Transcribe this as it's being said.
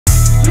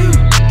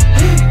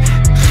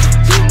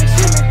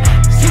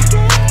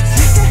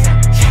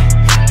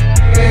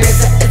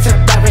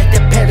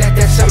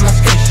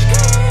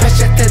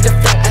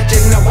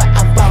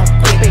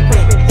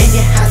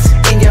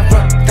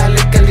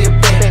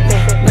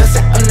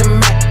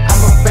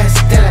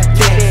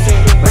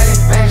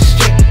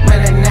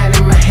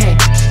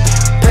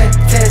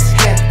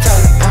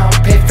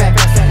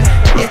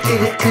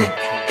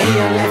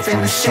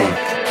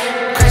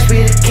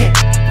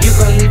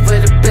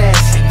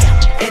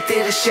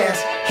the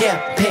shells, here,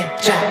 pin,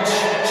 drop.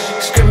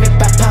 Scrimmy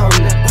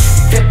bipolar,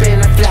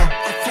 flipping a fly.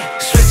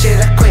 Switch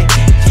it up quick,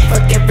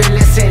 fuck every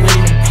last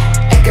enemy.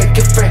 Act like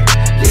your friend,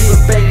 leave a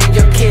blade in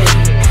your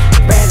kidney.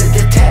 Rat at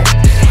the tap,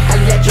 I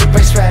let your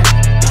brace ride.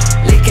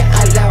 Leaking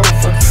all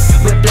over,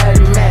 with blood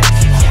and map.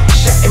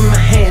 Shot in my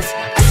hands,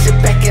 I sit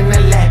back in the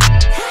lap.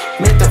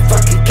 Make the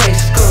fucking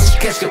case, close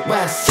casket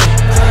while I sit.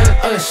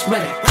 Oh, it's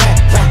smelly,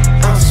 crack, rock,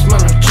 I don't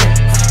smell no drip.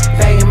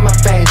 Bang in my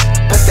face,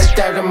 put that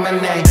dirt on my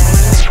name.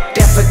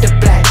 Death for the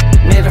black,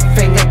 middle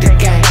finger the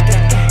gang.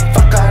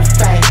 Fuck all the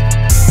fame,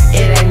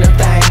 it ain't no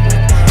thing.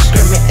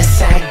 Scrimmy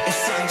insane,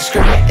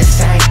 scrimmy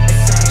insane,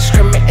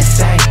 scrimmy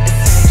insane,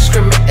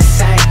 scrimmy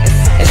insane,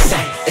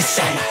 insane,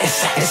 insane,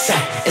 insane,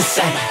 insane,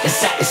 insane,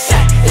 insane,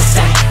 insane,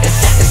 insane,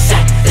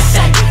 insane,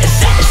 insane,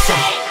 insane,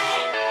 insane.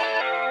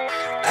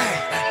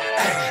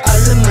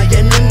 All of my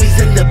enemies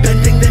end up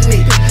bending the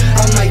knee.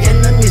 All my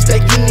enemies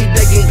begging me,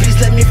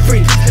 please let me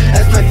free.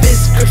 As my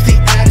fist grips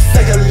the axe,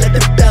 I go let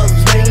the bells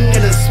ring,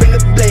 and I swing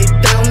a blade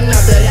down.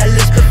 Now the hell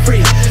is for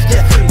free.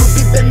 Yeah,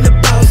 Ruby bend the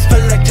bounce for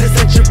like 10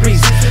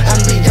 centuries.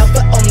 I'm the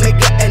alpha,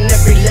 omega, and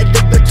every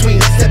letter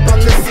between. Step on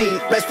the scene,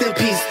 rest in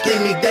peace.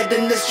 Leave me dead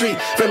in the street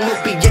from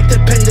opiate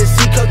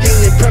dependency,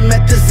 cocaine and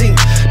promethazine.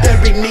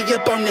 Bury me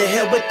up on the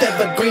hill with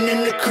evergreen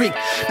in the creek.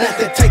 Not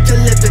the type to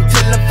live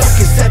until I'm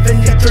fucking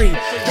 73.